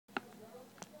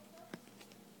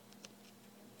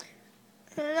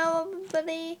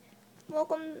everybody,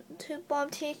 welcome to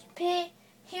Bob THP.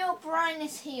 Hereobrine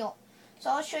is here. So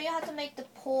I'll show you how to make the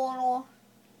portal.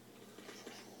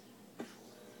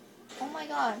 Oh my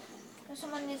god, there's so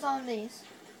many zombies.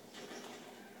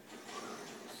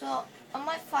 So I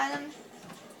might find them,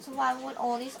 survive with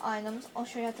all these items. I'll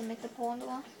show you how to make the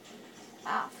portal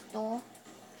after.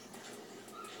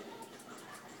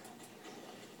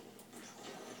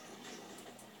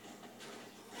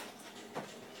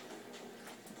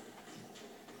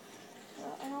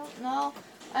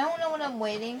 I don't know what I'm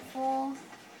waiting for.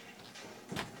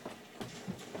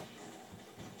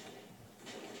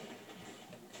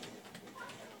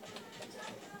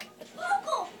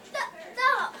 Look, the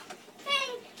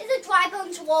thing is a dry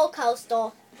bones roller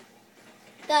coaster.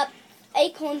 The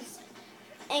acorn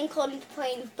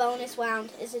plains bonus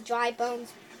round is a dry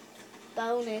bones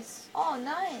bonus. Oh,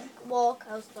 nice. Roller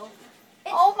coaster.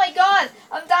 Oh my god,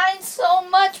 I'm dying so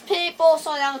much, people.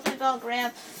 So that was my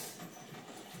telegram.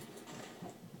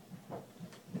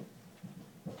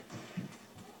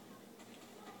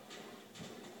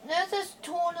 This is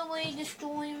totally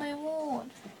destroying my world.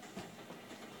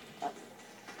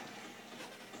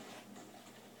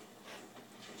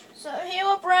 So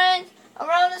Hereobrine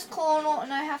around this corner,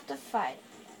 and I have to fight.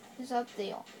 He's up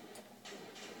there.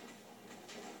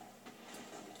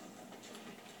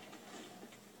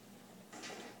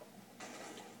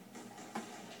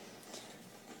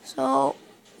 So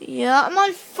yeah, I'm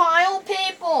on fire,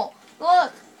 people.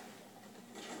 Look.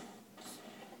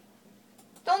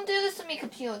 Don't do this to me,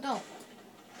 computer. Don't.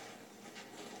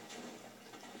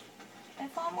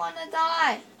 If I'm gonna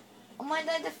die, I might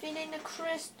die defeating the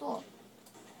crystal.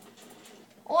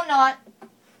 Or not.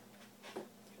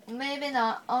 Maybe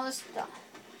not. I'll just die.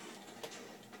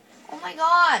 Oh my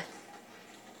god.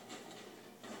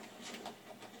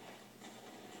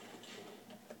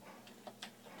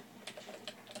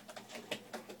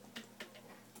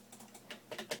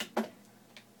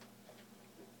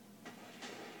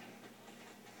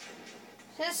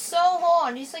 He's so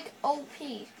hard. He's like OP.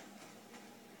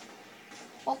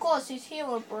 Of course, he's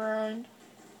Hereobrine.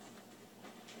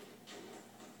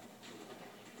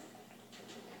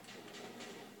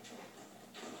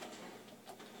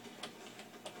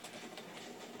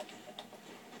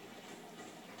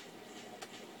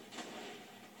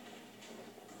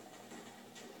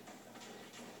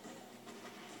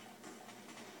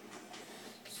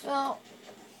 So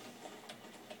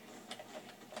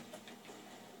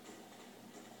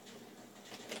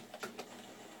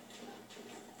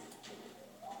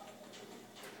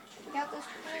we got this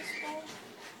crystal.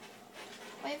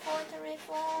 Wait for it to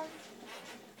reform.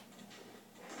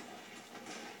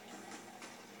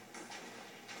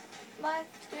 My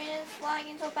screen is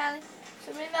lagging so badly.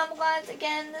 So remember guys,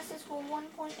 again, this is for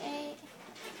 1.8.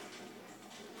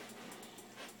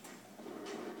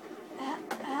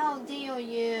 How dare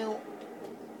you?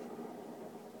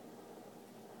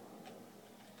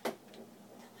 I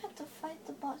have to fight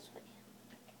the boss with you.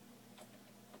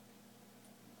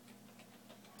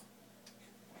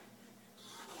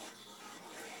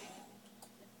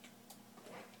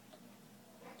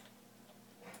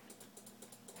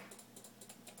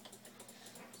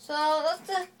 So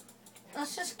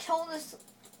let's just kill this.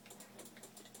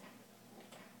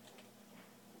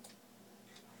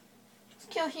 Let's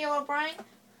kill Hereobrine.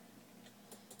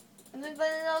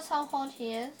 Everybody knows how hard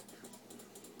he is.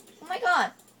 Oh my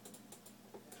god.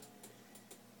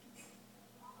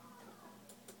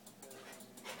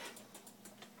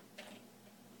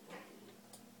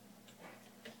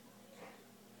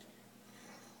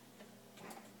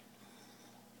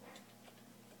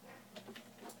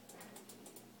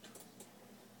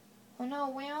 Oh no,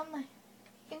 where am I? You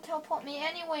can teleport me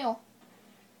anywhere.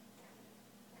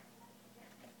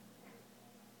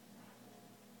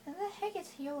 Where the heck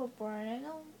is Hereobrine? I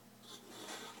don't...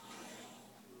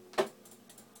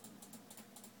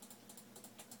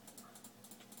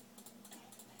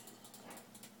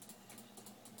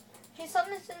 He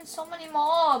summons in so many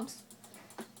mobs.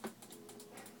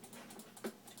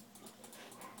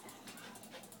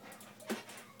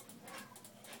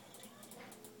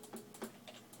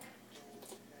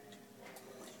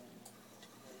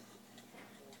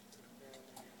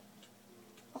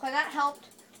 Okay, that helped.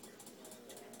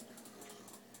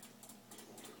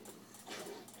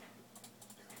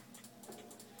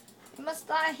 You must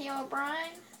die,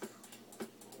 Hereobrine.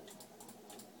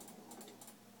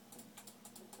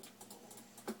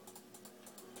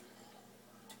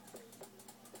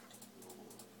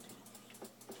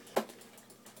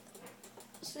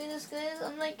 See this guys?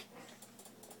 I'm like,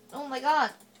 oh my god.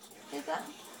 He's got...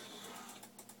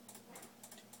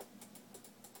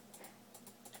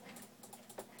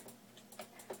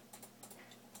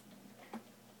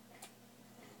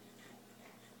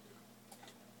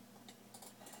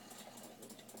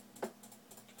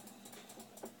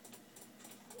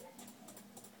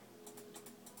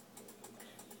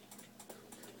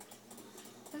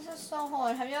 This is so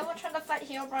hard. Have you ever tried to fight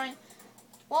Hereobrine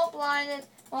while blinded,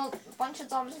 while a bunch of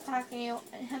zombies attacking you,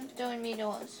 and him doing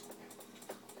meteors?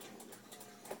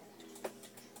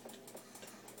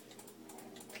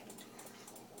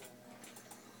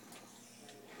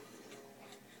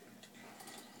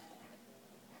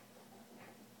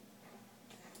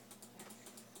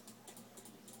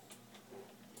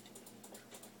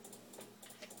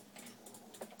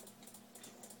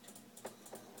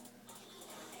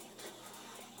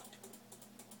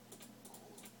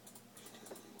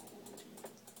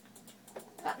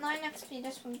 I got 9 XP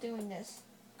just from doing this.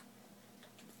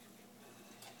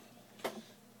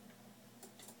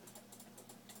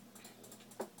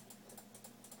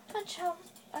 Punch out.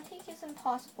 I think it's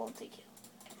impossible to kill.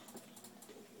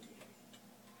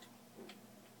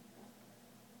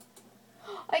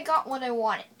 I got what I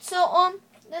wanted. So,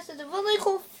 this is a really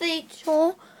cool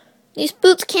feature. These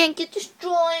boots can't get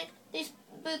destroyed. These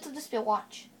boots will just be a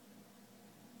watch.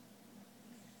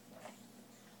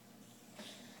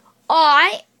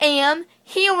 I am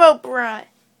Hereobrine.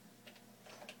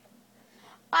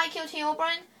 I killed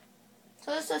Hereobrine,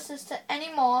 so this assists to any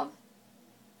mob.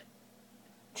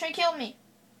 Trey killed me.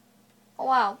 Oh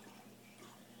wow.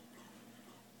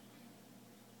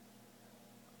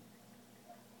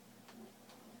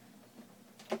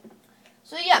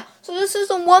 So yeah, so this is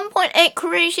a 1.8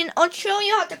 creation. I'll show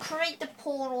you how to create the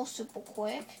portal super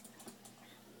quick.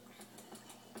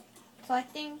 So I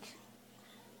think,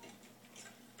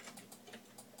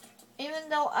 even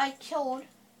though I killed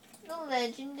the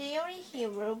legendary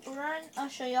Hereobrine, I'll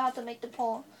show you how to make the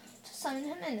portal to summon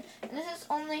him in. And this is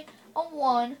only a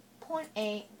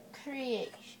 1.8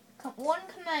 creation. One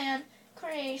command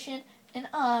creation, and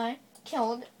I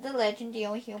killed the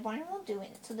legendary Hereobrine while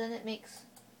doing it. So then it makes...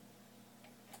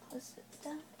 Push it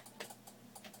down.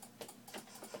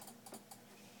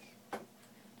 I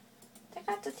think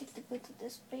I have to take the boot of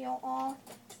this video off.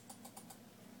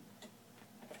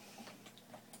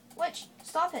 Which,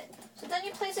 stop it. So then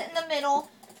you place it in the middle.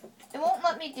 It won't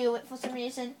let me do it for some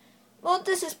reason. Well,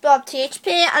 this is Bob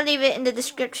THP. I'll leave it in the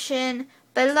description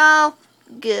below.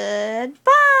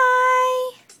 Goodbye.